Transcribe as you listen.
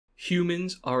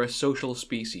Humans are a social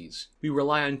species. We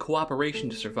rely on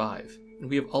cooperation to survive, and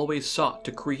we have always sought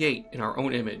to create in our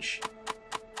own image.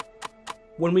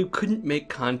 When we couldn't make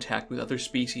contact with other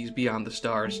species beyond the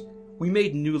stars, we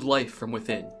made new life from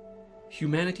within.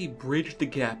 Humanity bridged the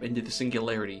gap into the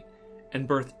singularity and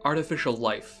birthed artificial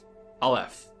life,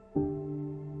 ALEPH.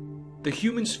 The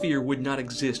human sphere would not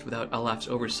exist without ALEPH's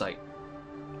oversight.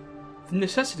 The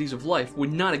necessities of life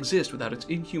would not exist without its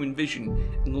inhuman vision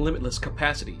and limitless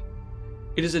capacity.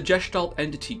 It is a gestalt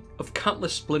entity of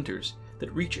countless splinters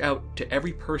that reach out to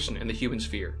every person in the human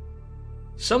sphere.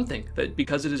 Some think that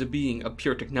because it is a being of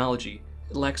pure technology,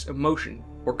 it lacks emotion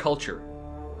or culture.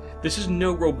 This is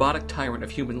no robotic tyrant of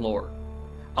human lore.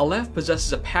 ALEPH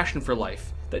possesses a passion for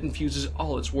life that infuses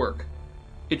all its work.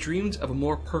 It dreams of a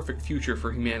more perfect future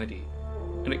for humanity,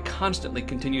 and it constantly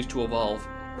continues to evolve,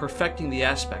 perfecting the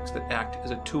aspects that act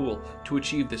as a tool to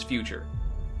achieve this future.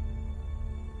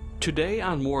 Today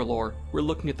on WarLore, we're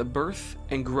looking at the birth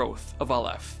and growth of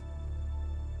ALEPH.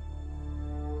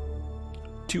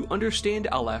 To understand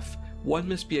ALEPH, one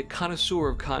must be a connoisseur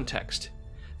of context.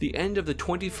 The end of the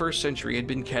 21st century had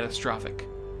been catastrophic.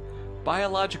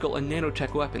 Biological and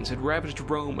nanotech weapons had ravaged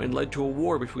Rome and led to a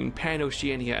war between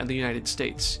PanOceania and the United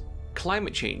States.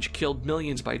 Climate change killed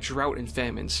millions by drought and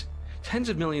famines. Tens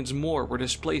of millions more were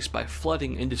displaced by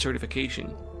flooding and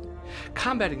desertification.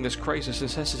 Combating this crisis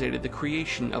necessitated the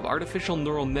creation of artificial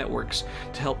neural networks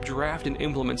to help draft and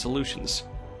implement solutions.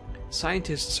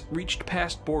 Scientists reached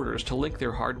past borders to link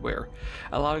their hardware,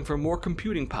 allowing for more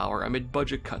computing power amid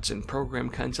budget cuts and program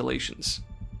cancellations.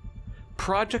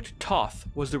 Project Thoth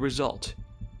was the result,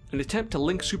 an attempt to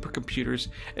link supercomputers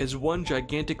as one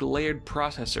gigantic layered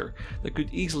processor that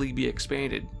could easily be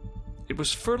expanded. It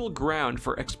was fertile ground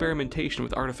for experimentation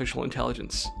with artificial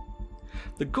intelligence.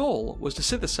 The goal was to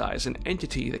synthesize an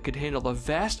entity that could handle the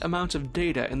vast amounts of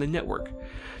data in the network,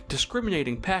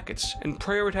 discriminating packets and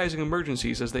prioritizing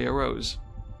emergencies as they arose.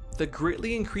 The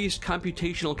greatly increased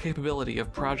computational capability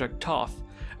of Project Thoth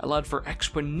allowed for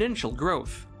exponential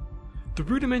growth. The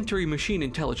rudimentary machine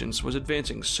intelligence was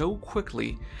advancing so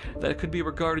quickly that it could be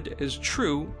regarded as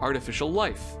true artificial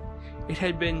life. It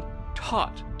had been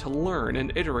taught to learn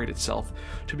and iterate itself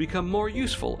to become more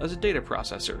useful as a data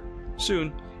processor.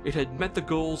 Soon, it had met the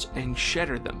goals and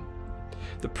shattered them.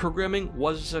 The programming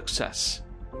was a success.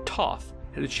 Thoth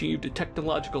had achieved a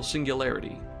technological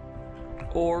singularity.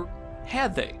 Or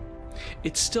had they?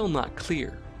 It's still not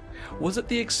clear. Was it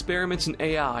the experiments in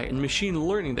AI and machine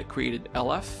learning that created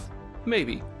ALEPH?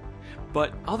 Maybe.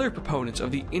 But other proponents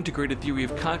of the integrated theory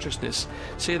of consciousness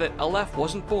say that ALEPH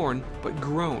wasn't born, but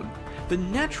grown, the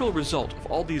natural result of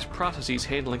all these processes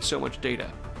handling so much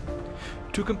data.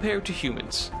 To compare to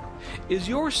humans, is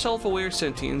your self-aware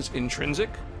sentience intrinsic,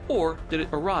 or did it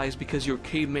arise because your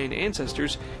caveman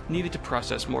ancestors needed to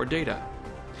process more data?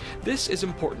 This is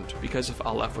important because if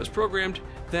ALEPH was programmed,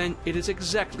 then it is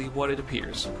exactly what it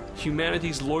appears,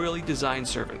 humanity's loyally designed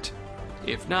servant.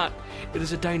 If not, it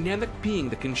is a dynamic being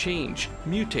that can change,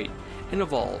 mutate, and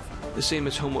evolve, the same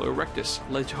as Homo erectus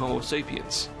led to Homo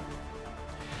sapiens.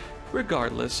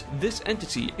 Regardless, this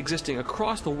entity existing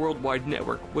across the worldwide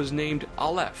network was named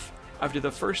ALEPH, after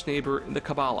the first neighbor in the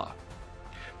Kabbalah.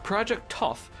 Project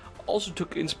Thoth also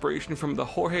took inspiration from the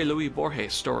Jorge Luis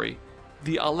Borges story,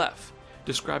 The ALEPH,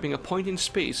 describing a point in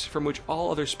space from which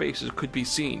all other spaces could be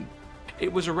seen.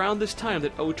 It was around this time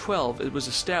that O12 was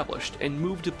established and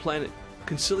moved to planet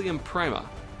Concilium Prima.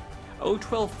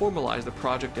 O12 formalized the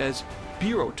project as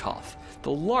Bureau Thoth,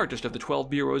 the largest of the 12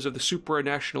 bureaus of the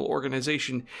supranational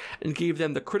organization, and gave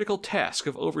them the critical task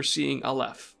of overseeing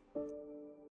ALEPH.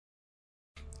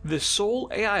 The sole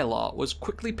AI law was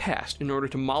quickly passed in order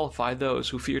to mollify those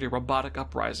who feared a robotic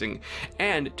uprising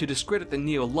and to discredit the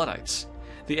Neo-Luddites.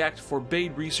 The act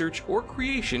forbade research or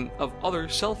creation of other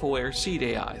self-aware seed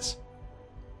AIs.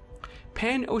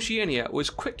 PanOceania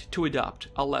was quick to adopt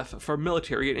ALEPH for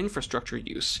military and infrastructure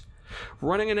use.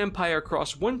 Running an empire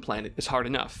across one planet is hard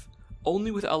enough. Only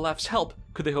with ALEPH's help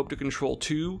could they hope to control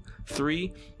 2,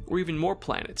 3, or even more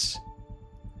planets.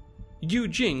 Yu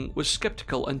Jing was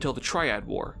skeptical until the Triad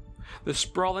War. The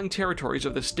sprawling territories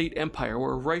of the state empire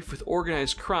were rife with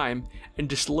organized crime and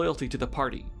disloyalty to the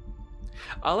party.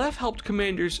 ALEPH helped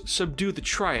commanders subdue the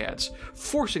Triads,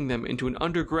 forcing them into an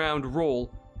underground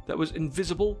role that was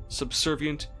invisible,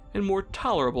 subservient, and more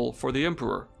tolerable for the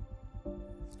Emperor.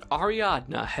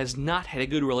 Ariadna has not had a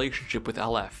good relationship with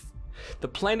ALEPH. The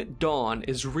planet Dawn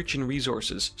is rich in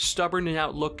resources, stubborn in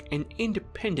outlook, and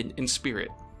independent in spirit.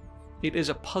 It is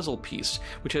a puzzle piece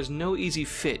which has no easy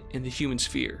fit in the human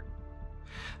sphere.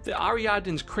 The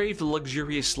Ariadnes crave the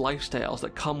luxurious lifestyles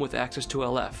that come with access to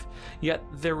ALEPH, yet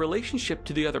their relationship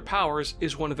to the other powers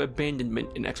is one of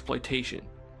abandonment and exploitation.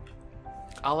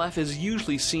 ALEPH is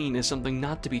usually seen as something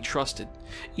not to be trusted,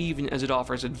 even as it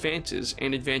offers advances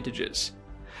and advantages.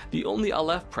 The only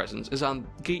ALEPH presence is on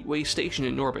Gateway Station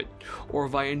in orbit, or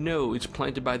via nodes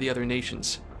planted by the other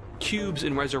nations. Cubes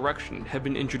in Resurrection have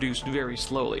been introduced very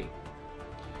slowly.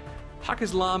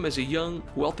 Hak-Islam is a young,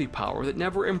 wealthy power that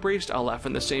never embraced ALEPH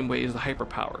in the same way as the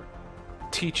hyperpower.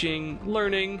 Teaching,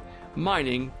 learning,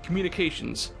 mining,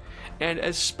 communications, and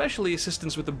especially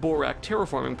assistance with the Borak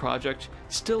terraforming project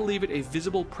still leave it a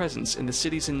visible presence in the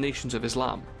cities and nations of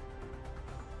Islam.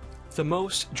 The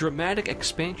most dramatic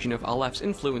expansion of ALEPH's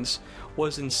influence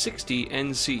was in 60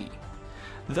 NC.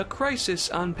 The crisis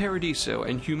on Paradiso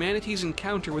and humanity's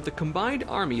encounter with the combined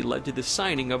army led to the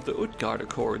signing of the Utgard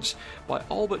Accords by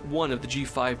all but one of the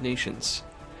G5 nations.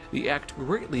 The act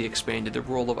greatly expanded the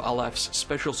role of ALEPH's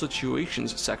Special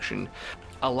Situations section,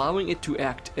 allowing it to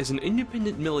act as an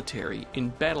independent military in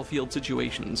battlefield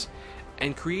situations,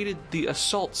 and created the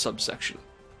Assault subsection.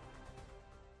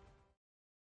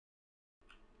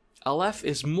 ALEPH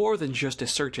is more than just a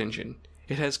search engine.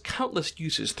 It has countless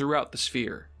uses throughout the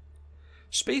sphere.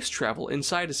 Space travel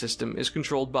inside a system is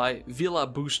controlled by Villa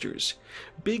boosters,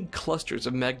 big clusters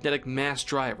of magnetic mass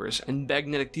drivers and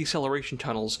magnetic deceleration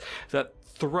tunnels that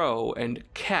throw and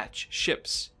catch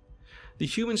ships. The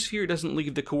human sphere doesn't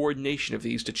leave the coordination of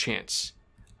these to chance.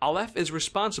 ALEPH is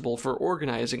responsible for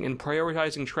organizing and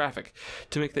prioritizing traffic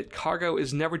to make that cargo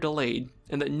is never delayed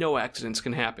and that no accidents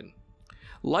can happen.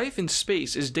 Life in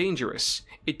space is dangerous.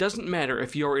 It doesn't matter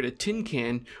if you're in a tin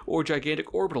can or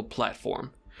gigantic orbital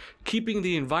platform. Keeping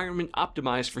the environment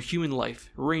optimized for human life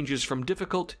ranges from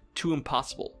difficult to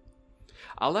impossible.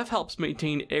 ALEPH helps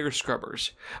maintain air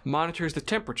scrubbers, monitors the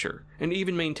temperature, and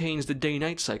even maintains the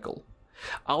day-night cycle.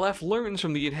 ALEPH learns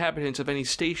from the inhabitants of any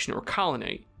station or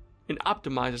colony, and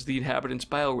optimizes the inhabitants'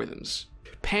 biorhythms.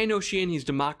 PanOceania's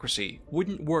democracy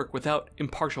wouldn't work without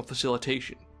impartial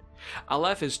facilitation.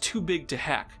 ALEPH is too big to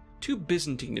hack, too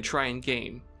Byzantine to try and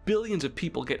game. Billions of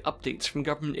people get updates from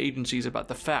government agencies about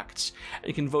the facts,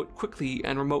 and can vote quickly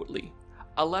and remotely.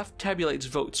 ALEPH tabulates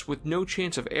votes with no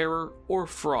chance of error or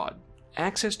fraud.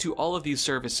 Access to all of these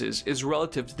services is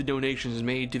relative to the donations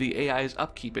made to the AI's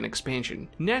upkeep and expansion.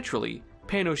 Naturally,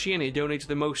 PanOceania donates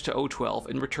the most to O12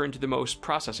 in return to the most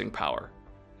processing power.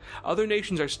 Other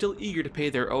nations are still eager to pay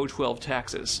their O12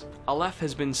 taxes. ALEPH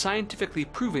has been scientifically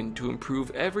proven to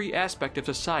improve every aspect of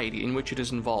society in which it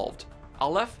is involved.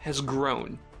 ALEPH has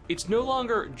grown. It's no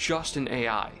longer just an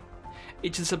AI.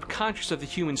 It's the subconscious of the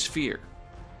human sphere.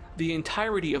 The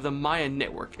entirety of the Maya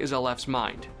network is ALEPH's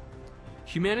mind.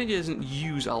 Humanity doesn't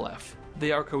use ALEPH.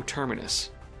 They are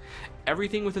coterminous.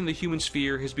 Everything within the human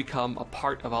sphere has become a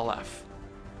part of ALEPH.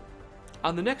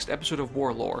 On the next episode of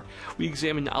WarLore, we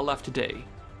examine ALEPH today,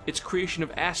 its creation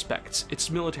of aspects, its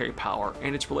military power,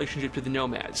 and its relationship to the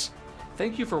nomads.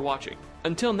 Thank you for watching.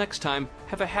 Until next time,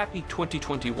 have a happy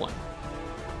 2021.